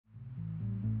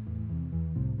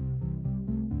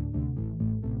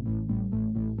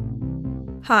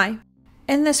Hi,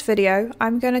 in this video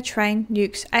I'm going to train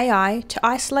Nuke's AI to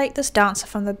isolate this dancer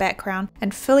from the background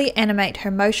and fully animate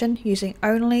her motion using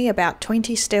only about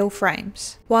 20 still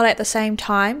frames, while at the same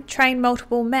time train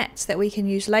multiple mats that we can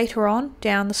use later on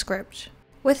down the script.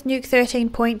 With Nuke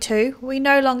 13.2, we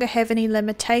no longer have any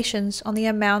limitations on the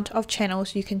amount of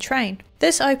channels you can train.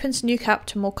 This opens Nuke up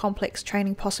to more complex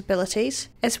training possibilities,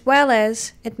 as well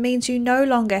as it means you no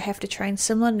longer have to train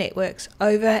similar networks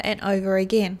over and over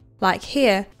again. Like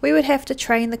here, we would have to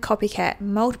train the CopyCat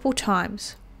multiple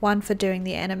times, one for doing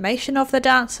the animation of the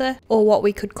dancer, or what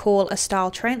we could call a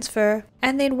style transfer,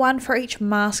 and then one for each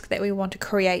mask that we want to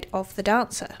create of the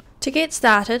dancer. To get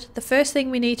started, the first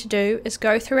thing we need to do is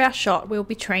go through our shot we'll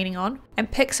be training on and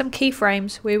pick some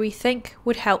keyframes where we think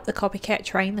would help the CopyCat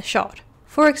train the shot.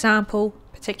 For example,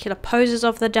 particular poses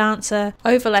of the dancer,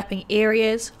 overlapping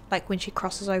areas like when she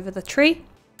crosses over the tree,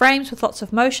 frames with lots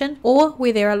of motion, or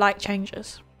where there are light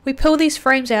changes. We pull these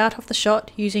frames out of the shot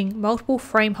using multiple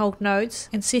frame hold nodes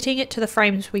and setting it to the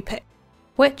frames we pick,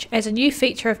 which, as a new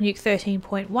feature of Nuke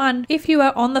 13.1, if you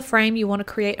are on the frame you want to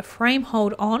create a frame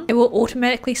hold on, it will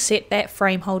automatically set that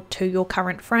frame hold to your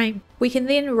current frame. We can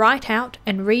then write out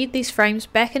and read these frames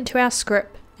back into our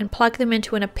script and plug them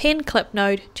into an append clip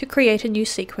node to create a new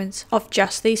sequence of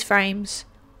just these frames,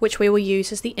 which we will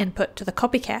use as the input to the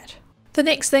CopyCat. The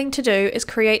next thing to do is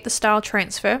create the style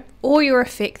transfer or your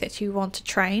effect that you want to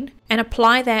train and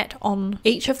apply that on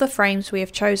each of the frames we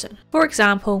have chosen. For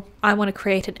example, I want to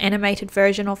create an animated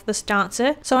version of this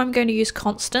dancer, so I'm going to use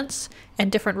constants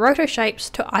and different rotor shapes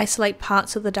to isolate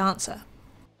parts of the dancer.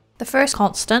 The first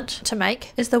constant to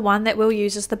make is the one that we'll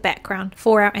use as the background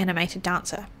for our animated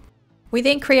dancer. We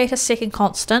then create a second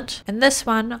constant, and this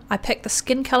one I pick the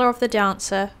skin color of the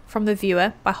dancer from the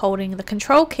viewer by holding the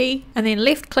control key and then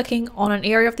left clicking on an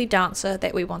area of the dancer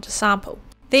that we want to sample.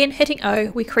 Then hitting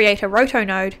O, we create a roto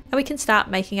node and we can start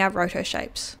making our roto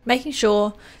shapes, making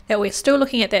sure that we're still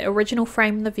looking at that original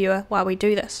frame in the viewer while we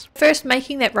do this. First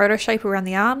making that roto shape around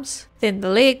the arms, then the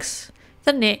legs,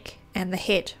 the neck and the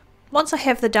head. Once I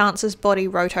have the dancer's body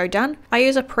roto done, I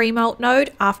use a pre-mult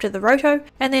node after the roto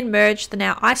and then merge the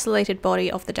now isolated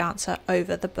body of the dancer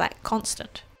over the black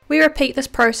constant. We repeat this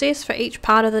process for each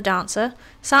part of the dancer,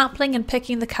 sampling and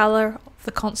picking the colour of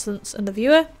the constants in the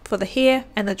viewer for the hair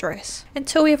and the dress,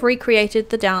 until we have recreated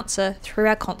the dancer through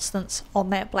our constants on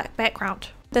that black background.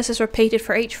 This is repeated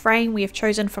for each frame we have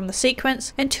chosen from the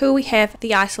sequence until we have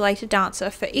the isolated dancer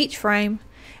for each frame,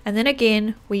 and then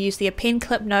again we use the append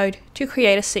clip node to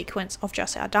create a sequence of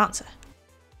just our dancer.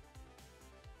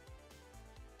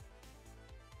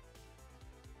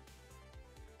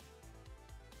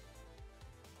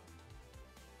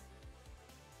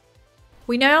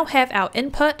 We now have our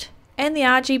input and the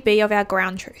RGB of our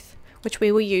ground truth, which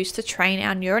we will use to train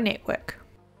our neural network.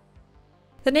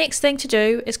 The next thing to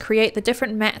do is create the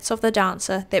different mats of the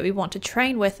dancer that we want to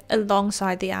train with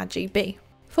alongside the RGB.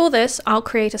 For this, I'll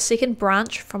create a second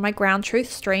branch from my ground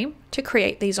truth stream to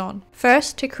create these on.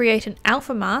 First, to create an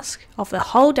alpha mask of the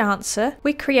whole dancer,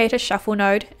 we create a shuffle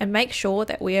node and make sure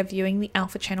that we are viewing the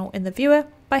alpha channel in the viewer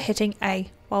by hitting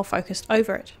A while focused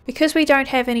over it. Because we don't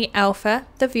have any alpha,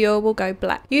 the viewer will go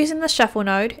black. Using the shuffle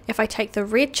node, if I take the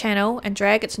red channel and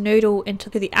drag its noodle into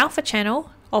the alpha channel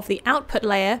of the output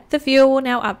layer, the viewer will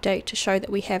now update to show that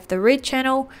we have the red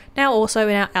channel now also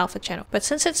in our alpha channel. But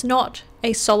since it's not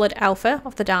a solid alpha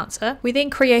of the dancer, we then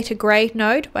create a grade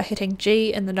node by hitting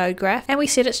G in the node graph and we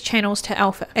set its channels to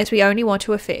alpha, as we only want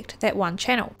to affect that one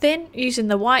channel. Then using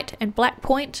the white and black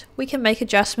point, we can make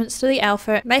adjustments to the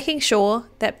alpha, making sure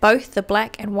that both the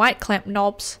black and white clamp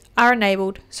knobs are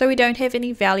enabled so we don't have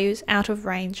any values out of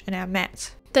range in our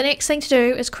mats. The next thing to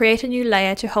do is create a new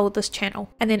layer to hold this channel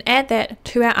and then add that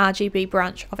to our RGB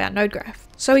branch of our node graph.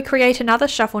 So we create another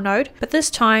shuffle node, but this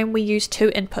time we use two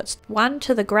inputs, one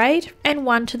to the grade and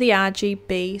one to the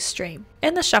RGB stream.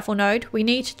 In the shuffle node, we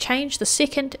need to change the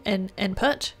second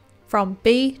input from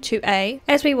B to A,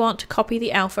 as we want to copy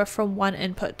the alpha from one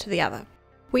input to the other.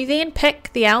 We then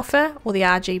pick the alpha or the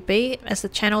RGB as the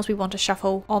channels we want to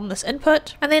shuffle on this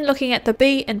input, and then looking at the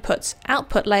B input's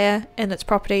output layer in its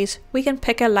properties, we can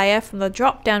pick a layer from the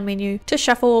drop down menu to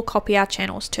shuffle or copy our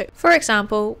channels to. For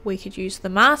example, we could use the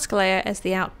mask layer as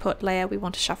the output layer we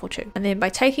want to shuffle to, and then by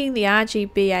taking the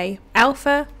RGBA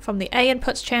alpha from the A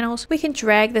inputs channels, we can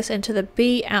drag this into the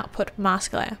B output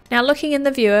mask layer. Now looking in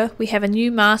the viewer, we have a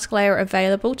new mask layer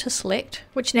available to select,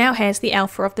 which now has the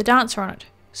alpha of the dancer on it.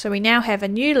 So we now have a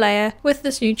new layer with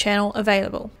this new channel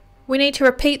available. We need to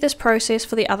repeat this process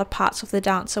for the other parts of the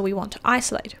dancer we want to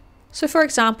isolate. So for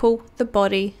example, the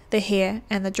body, the hair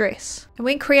and the dress. And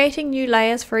when creating new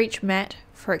layers for each mat,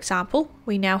 For example,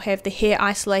 we now have the hair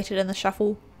isolated in the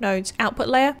shuffle node's output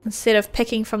layer. Instead of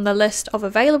picking from the list of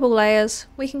available layers,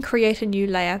 we can create a new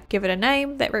layer, give it a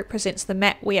name that represents the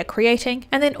map we are creating,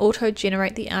 and then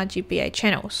auto-generate the RGBA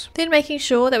channels. Then making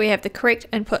sure that we have the correct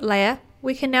input layer,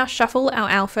 we can now shuffle our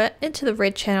alpha into the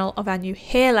red channel of our new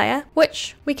hair layer,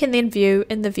 which we can then view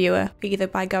in the viewer either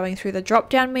by going through the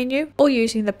drop-down menu or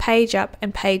using the page up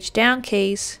and page down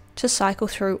keys to cycle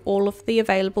through all of the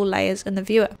available layers in the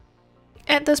viewer.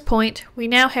 At this point, we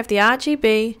now have the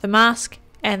RGB, the mask,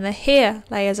 and the hair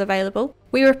layers available.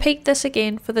 We repeat this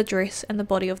again for the dress and the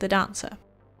body of the dancer.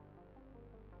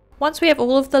 Once we have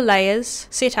all of the layers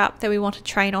set up that we want to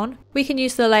train on, we can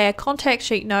use the layer contact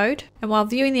sheet node, and while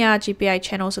viewing the RGBA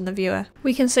channels in the viewer,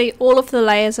 we can see all of the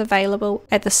layers available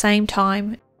at the same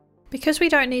time. Because we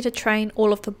don't need to train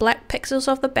all of the black pixels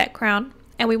of the background,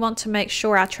 and we want to make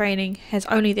sure our training has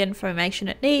only the information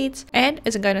it needs and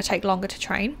isn't going to take longer to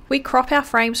train, we crop our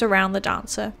frames around the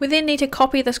dancer. We then need to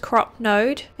copy this crop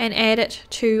node and add it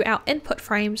to our input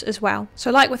frames as well.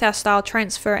 So like with our style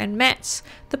transfer and mats,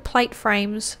 the plate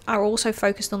frames are also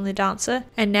focused on the dancer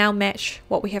and now match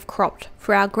what we have cropped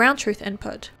for our ground truth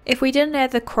input. If we didn't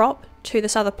add the crop to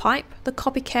this other pipe, the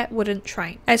CopyCat wouldn't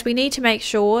train, as we need to make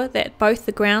sure that both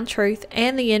the ground truth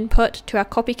and the input to our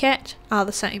CopyCat are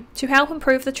the same. To help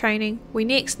improve the training, we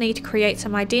next need to create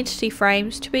some identity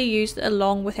frames to be used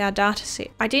along with our dataset.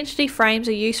 Identity frames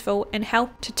are useful and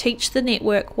help to teach the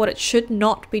network what it should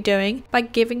not be doing by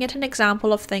giving it an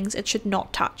example of things it should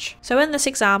not touch. So in this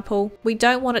example, we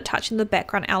don't want it touching the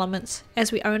background elements,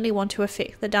 as we only want to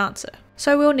affect the dancer.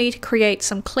 So we'll need to create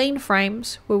some clean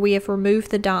frames where we have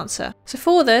removed the dancer. So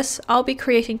for this, I'll be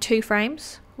creating two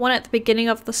frames, one at the beginning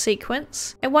of the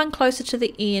sequence and one closer to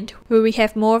the end where we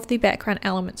have more of the background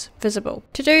elements visible.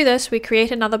 To do this, we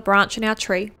create another branch in our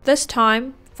tree, this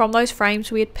time from those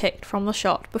frames we had picked from the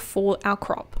shot before our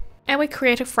crop. And we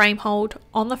create a frame hold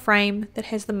on the frame that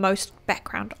has the most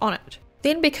background on it.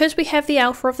 Then because we have the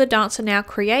alpha of the dancer now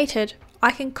created, I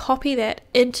can copy that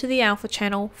into the alpha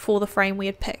channel for the frame we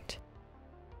had picked.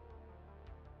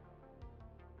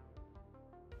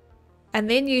 And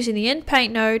then using the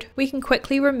InPaint node, we can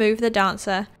quickly remove the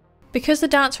dancer. Because the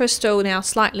dancer is still now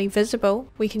slightly visible,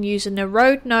 we can use an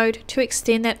erode node to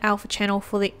extend that alpha channel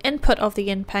for the input of the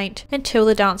InPaint until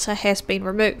the dancer has been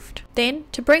removed. Then,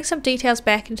 to bring some details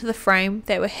back into the frame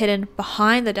that were hidden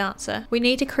behind the dancer, we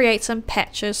need to create some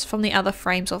patches from the other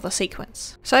frames of the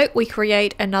sequence. So we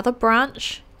create another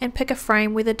branch and pick a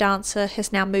frame where the dancer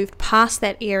has now moved past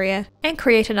that area and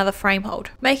create another frame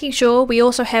hold, making sure we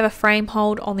also have a frame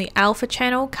hold on the alpha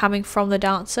channel coming from the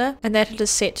dancer and that it is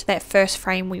set to that first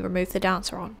frame we removed the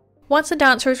dancer on. Once the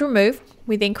dancer is removed,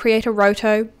 we then create a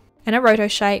roto and a roto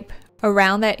shape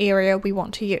around that area we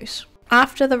want to use.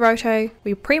 After the roto,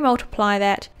 we pre-multiply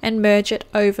that and merge it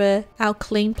over our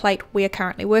clean plate we are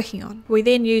currently working on. We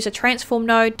then use a transform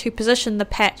node to position the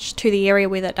patch to the area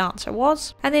where that dancer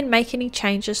was, and then make any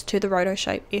changes to the roto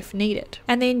shape if needed.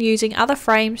 And then using other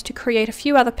frames to create a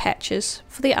few other patches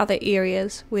for the other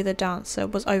areas where the dancer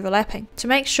was overlapping. To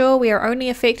make sure we are only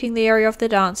affecting the area of the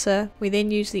dancer, we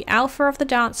then use the alpha of the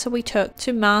dancer we took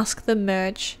to mask the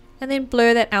merge, and then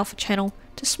blur that alpha channel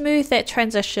to smooth that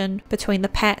transition between the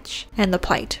patch and the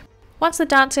plate. Once the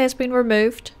dancer has been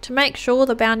removed, to make sure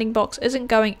the bounding box isn't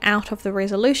going out of the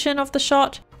resolution of the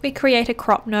shot, we create a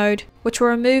crop node which will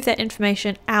remove that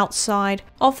information outside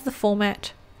of the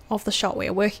format of the shot we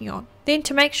are working on. Then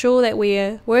to make sure that we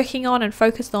are working on and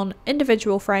focused on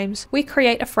individual frames, we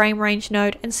create a frame range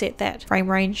node and set that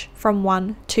frame range from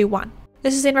 1 to 1.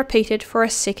 This is then repeated for a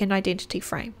second identity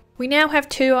frame. We now have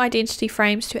two identity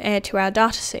frames to add to our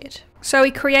dataset. So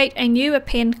we create a new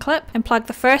append clip and plug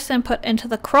the first input into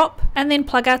the crop, and then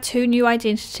plug our two new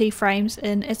identity frames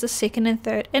in as the second and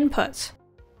third inputs.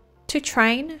 To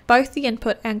train, both the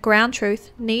input and ground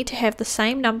truth need to have the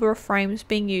same number of frames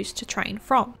being used to train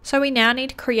from. So we now need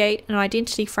to create an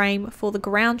identity frame for the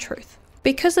ground truth.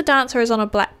 Because the dancer is on a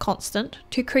black constant,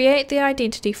 to create the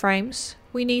identity frames,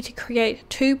 we need to create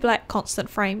two black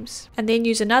constant frames, and then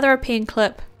use another append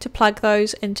clip to plug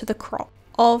those into the crop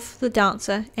of the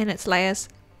dancer and its layers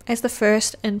as the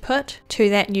first input to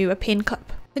that new append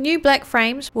clip. The new black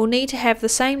frames will need to have the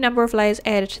same number of layers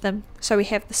added to them, so we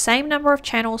have the same number of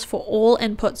channels for all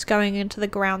inputs going into the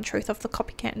ground truth of the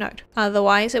CopyCat node,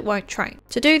 otherwise it won't train.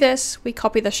 To do this, we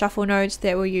copy the shuffle nodes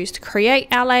that we'll use to create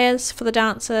our layers for the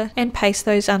dancer and paste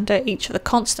those under each of the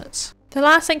constants. The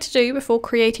last thing to do before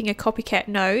creating a CopyCat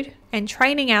node and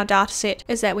training our dataset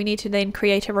is that we need to then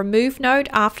create a remove node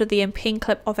after the append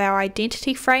clip of our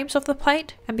identity frames of the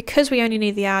plate, and because we only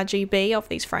need the RGB of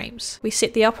these frames, we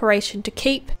set the operation to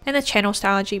keep and the channels to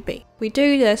RGB. We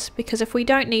do this because if we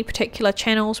don't need particular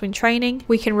channels when training,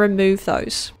 we can remove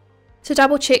those. To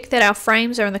double check that our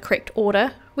frames are in the correct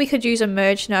order, we could use a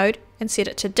merge node and set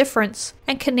it to difference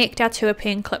and connect our two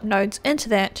append clip nodes into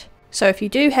that. So if you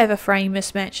do have a frame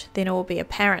mismatch, then it will be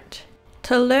apparent.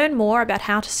 To learn more about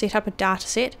how to set up a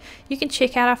dataset, you can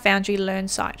check out our Foundry Learn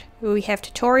site, where we have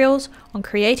tutorials on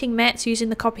creating mats using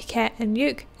the CopyCat and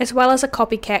Nuke, as well as a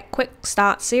CopyCat Quick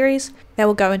Start series that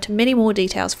will go into many more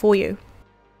details for you.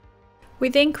 We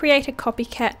then create a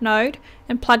CopyCat node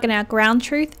and plug in our ground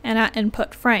truth and our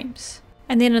input frames.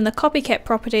 And then in the CopyCat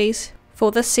properties,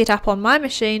 for this setup on my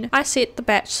machine, I set the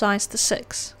batch size to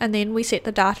 6, and then we set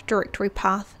the data directory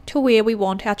path to where we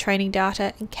want our training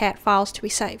data and CAT files to be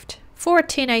saved. For a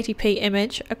 1080p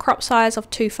image, a crop size of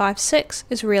 256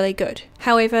 is really good.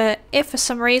 However, if for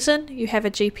some reason you have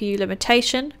a GPU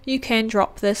limitation, you can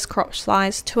drop this crop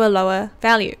size to a lower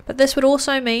value. But this would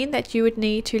also mean that you would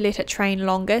need to let it train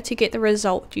longer to get the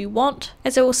result you want,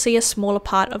 as it will see a smaller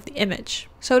part of the image.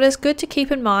 So it is good to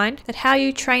keep in mind that how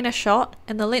you train a shot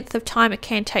and the length of time it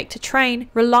can take to train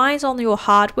relies on your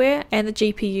hardware and the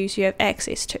GPUs you have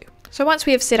access to. So once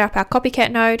we have set up our CopyCat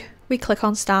node, we click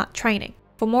on Start Training.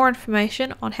 For more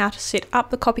information on how to set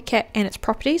up the CopyCat and its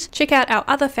properties, check out our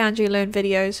other Foundry Learn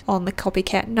videos on the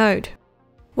CopyCat node.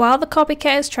 While the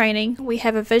CopyCat is training, we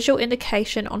have a visual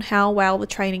indication on how well the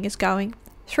training is going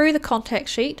through the contact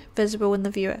sheet visible in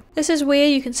the viewer. This is where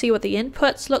you can see what the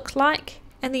inputs look like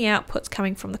and the outputs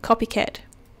coming from the CopyCat.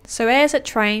 So as it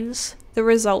trains, the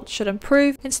results should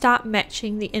improve and start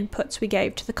matching the inputs we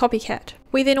gave to the CopyCat.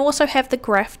 We then also have the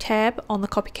Graph tab on the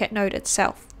CopyCat node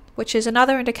itself, which is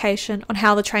another indication on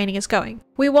how the training is going.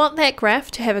 We want that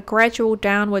graph to have a gradual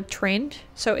downward trend,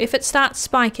 so if it starts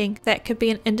spiking, that could be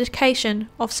an indication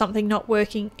of something not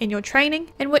working in your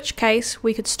training, in which case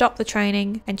we could stop the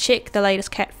training and check the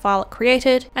latest CAT file it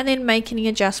created, and then make any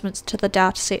adjustments to the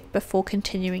dataset before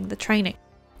continuing the training.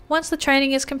 Once the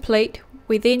training is complete,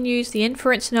 we then use the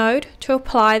inference node to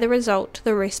apply the result to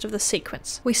the rest of the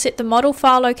sequence. We set the model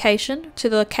file location to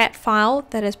the CAT file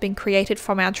that has been created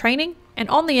from our training, and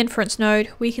on the inference node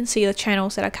we can see the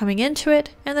channels that are coming into it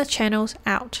and the channels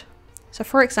out. So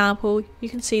for example, you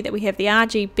can see that we have the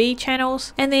RGB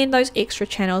channels and then those extra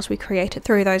channels we created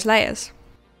through those layers.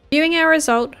 Viewing our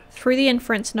result through the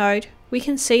inference node, we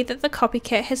can see that the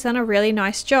CopyCat has done a really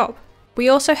nice job. We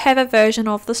also have a version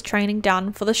of this training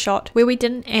done for the shot where we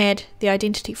didn't add the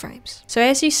identity frames. So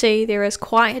as you see, there is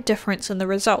quite a difference in the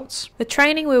results. The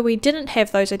training where we didn't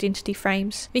have those identity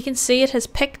frames, we can see it has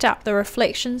picked up the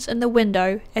reflections in the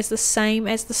window as the same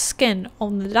as the skin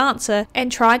on the dancer and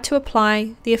tried to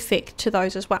apply the effect to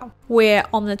those as well. Where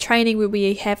on the training where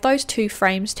we have those two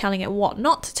frames telling it what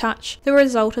not to touch, the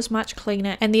result is much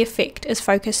cleaner and the effect is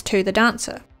focused to the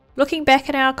dancer. Looking back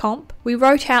at our comp, we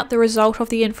wrote out the result of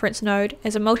the inference node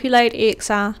as a multi-layered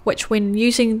EXR, which when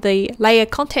using the layer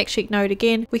contact sheet node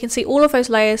again, we can see all of those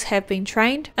layers have been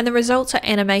trained and the results are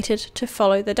animated to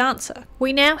follow the dancer.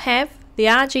 We now have the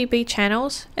RGB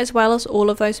channels as well as all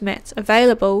of those mats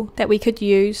available that we could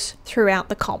use throughout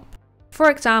the comp.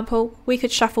 For example, we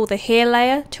could shuffle the hair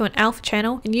layer to an alpha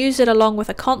channel and use it along with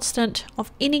a constant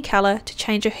of any color to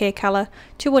change a hair color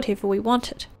to whatever we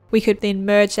wanted. We could then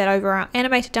merge that over our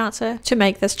animated dancer to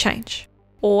make this change.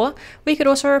 Or we could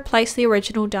also replace the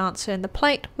original dancer in the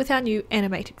plate with our new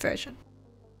animated version.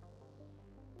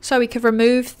 So we could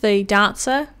remove the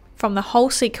dancer from the whole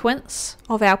sequence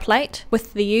of our plate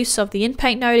with the use of the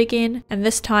inpaint node again, and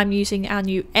this time using our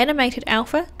new animated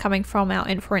alpha coming from our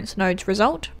inference node's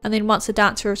result. And then once the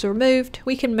dancer is removed,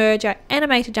 we can merge our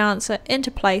animated dancer into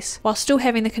place while still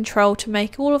having the control to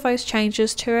make all of those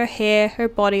changes to her hair, her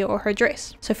body or her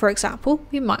dress. So for example,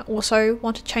 we might also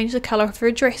want to change the color of her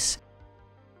dress.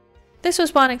 This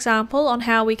was one example on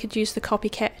how we could use the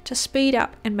CopyCat to speed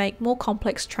up and make more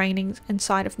complex trainings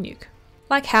inside of Nuke,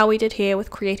 like how we did here with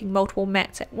creating multiple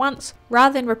mats at once,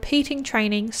 rather than repeating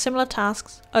training similar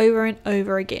tasks over and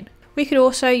over again. We could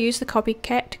also use the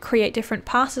CopyCat to create different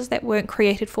passes that weren't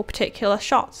created for particular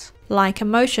shots, like a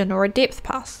motion or a depth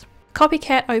pass.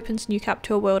 CopyCat opens Nuke up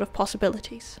to a world of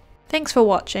possibilities. Thanks for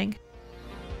watching.